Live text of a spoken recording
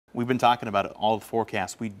We've been talking about it, all the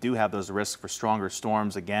forecasts. We do have those risks for stronger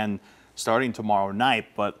storms again starting tomorrow night,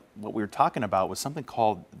 but what we were talking about was something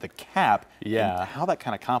called the cap and how that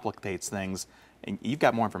kind of complicates things. And you've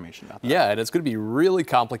got more information about that. Yeah, and it's going to be really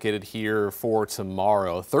complicated here for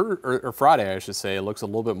tomorrow. Friday, I should say. It looks a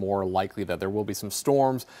little bit more likely that there will be some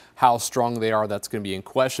storms. How strong they are, that's going to be in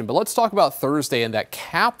question. But let's talk about Thursday and that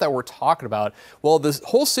cap that we're talking about. Well, this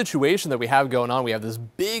whole situation that we have going on, we have this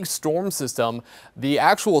big storm system. The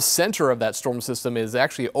actual center of that storm system is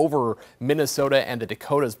actually over Minnesota and the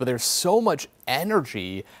Dakotas, but there's so much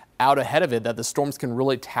energy out ahead of it that the storms can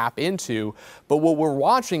really tap into. But what we're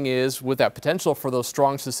watching is, with that potential for those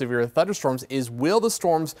strong to severe thunderstorms, is will the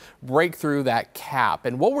storms break through that cap?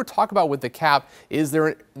 And what we're talking about with the cap is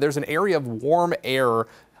there's an area of warm air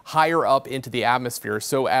higher up into the atmosphere.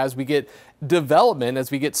 So as we get development,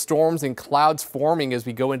 as we get storms and clouds forming as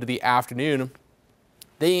we go into the afternoon,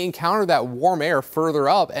 they encounter that warm air further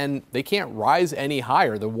up and they can't rise any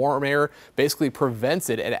higher. The warm air basically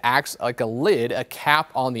prevents it. It acts like a lid, a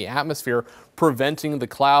cap on the atmosphere, preventing the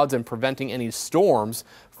clouds and preventing any storms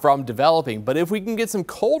from developing. But if we can get some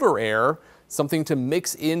colder air, something to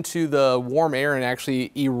mix into the warm air and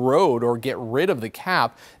actually erode or get rid of the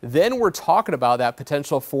cap, then we're talking about that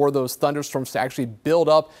potential for those thunderstorms to actually build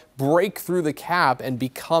up, break through the cap, and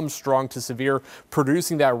become strong to severe,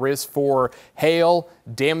 producing that risk for hail,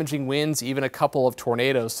 damaging winds, even a couple of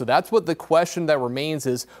tornadoes. So that's what the question that remains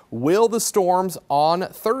is, will the storms on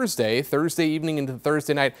Thursday evening into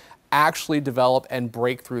Thursday night, actually develop and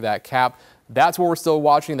break through that cap? That's what we're still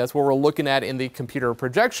watching. That's what we're looking at in the computer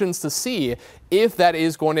projections to see if that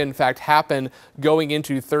is going to in fact happen going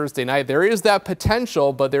into Thursday night. There is that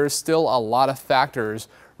potential, but there's still a lot of factors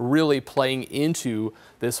really playing into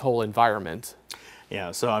this whole environment.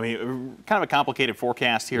 Yeah, so I mean, kind of a complicated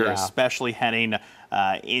forecast here, especially heading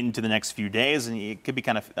into the next few days, and it could be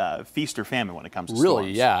kind of feast or famine when it comes to storms.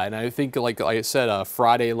 Really, yeah, and I think, like I said,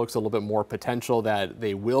 Friday looks a little bit more potential that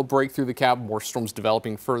they will break through the cap, more storms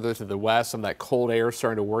developing further to the west, some of that cold air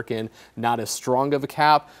starting to work in, not as strong of a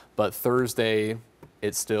cap, but Thursday,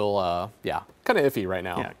 it's still, yeah, kind of iffy right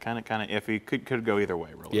now. Yeah, kind of iffy. Could go either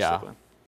way, realistically. Yeah.